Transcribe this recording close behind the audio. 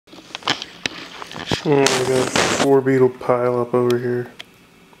I got 4 beetle pile up over here.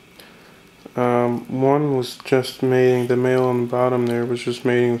 One was just mating, the male on the bottom there was just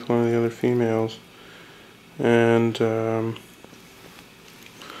mating with one of the other females. And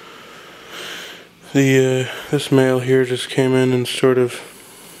this male here just came in and sort of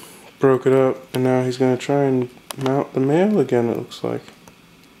broke it up, and now he's going to try and mount the male again, it looks like.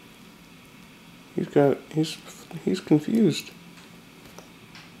 He's confused.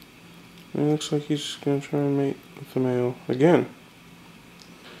 It looks like he's going to try and mate with the male again.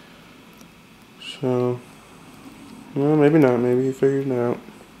 So, well, maybe not. Maybe he figured it out.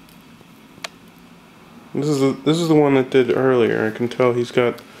 This is the one that did earlier. I can tell he's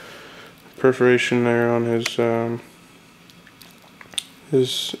got perforation there on his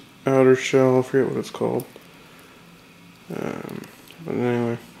outer shell. I forget what it's called. But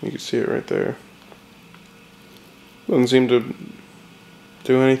anyway, you can see it right there. Doesn't seem to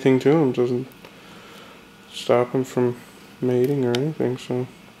do anything to him. Doesn't stop him from mating or anything. So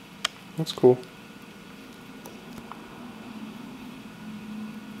that's cool.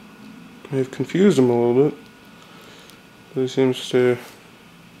 I've confused him a little bit, but he seems to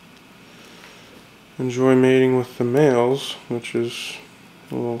enjoy mating with the males, which is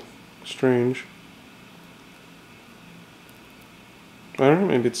a little strange. I don't know,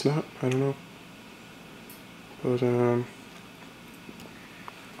 maybe it's not, I don't know. But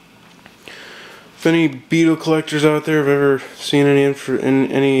if any beetle collectors out there have ever seen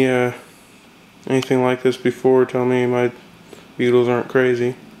anything like this before, tell me my beetles aren't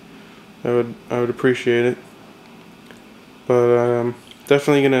crazy. I would appreciate it. But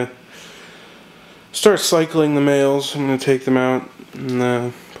definitely gonna start cycling the males. I'm gonna take them out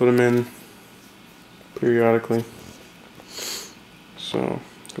and put them in periodically. So,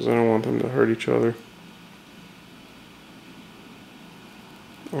 because I don't want them to hurt each other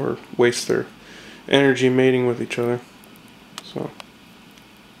or waste their energy mating with each other. So,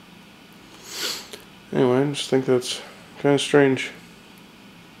 anyway, I just think that's kind of strange.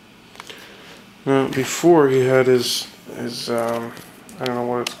 Now, before he had his I don't know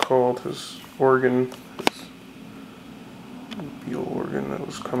what it's called, his organ, his beetle organ that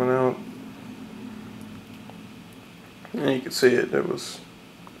was coming out. And you could see it,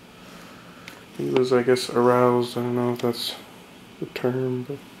 he was, I guess, aroused. I don't know if that's the term,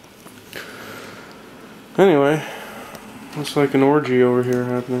 but anyway, looks like an orgy over here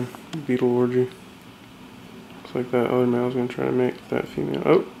happening, beetle orgy. Looks like that other male's gonna try to make that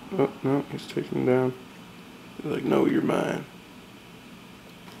female. Oh, no, he's taking him down. He's like, no, you're mine.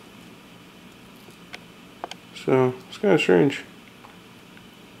 So, it's kind of strange.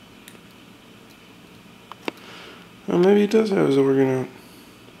 Well, maybe he does have his organ out.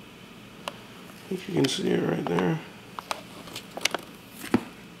 If you can see it right there.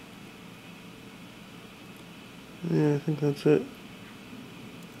 Yeah, I think that's it.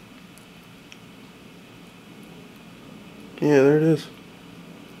 Yeah, there it is.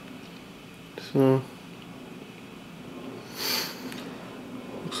 So,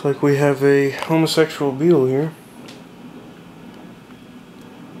 looks like we have a homosexual beetle here.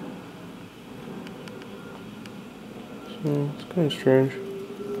 So, it's kind of strange.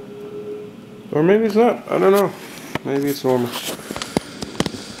 Or maybe it's not, I don't know. Maybe it's normal.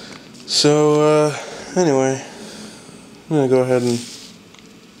 So, anyway, I'm gonna go ahead and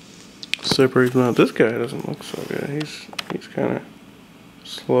separate them out. This guy doesn't look so good. He's kind of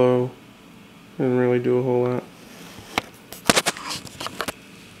slow. Doesn't really do a whole lot.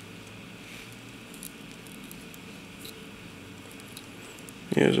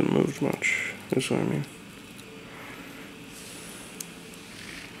 He hasn't moved much. That's what I mean.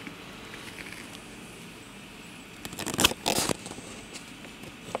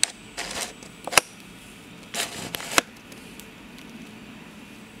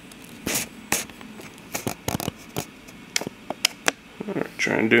 Alright,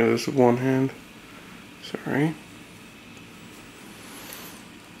 try and do this with one hand. Sorry.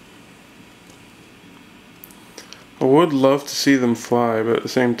 I would love to see them fly, but at the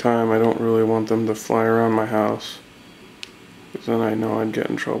same time I don't really want them to fly around my house, because then I know I'd get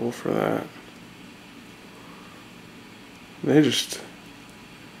in trouble for that. They just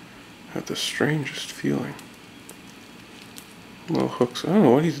have the strangest feeling. Little hooks. I don't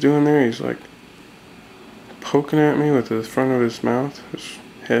know what he's doing there. He's like poking at me with the front of his mouth, his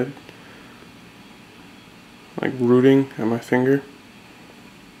head. Like rooting at my finger.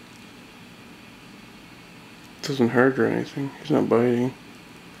 Doesn't hurt or anything. He's not biting.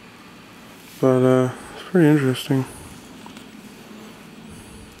 But it's pretty interesting.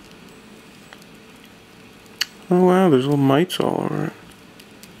 Oh wow, there's little mites all over it.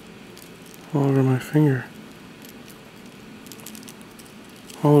 All over my finger.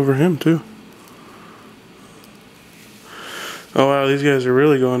 All over him too. Oh wow, these guys are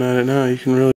really going at it now. You can really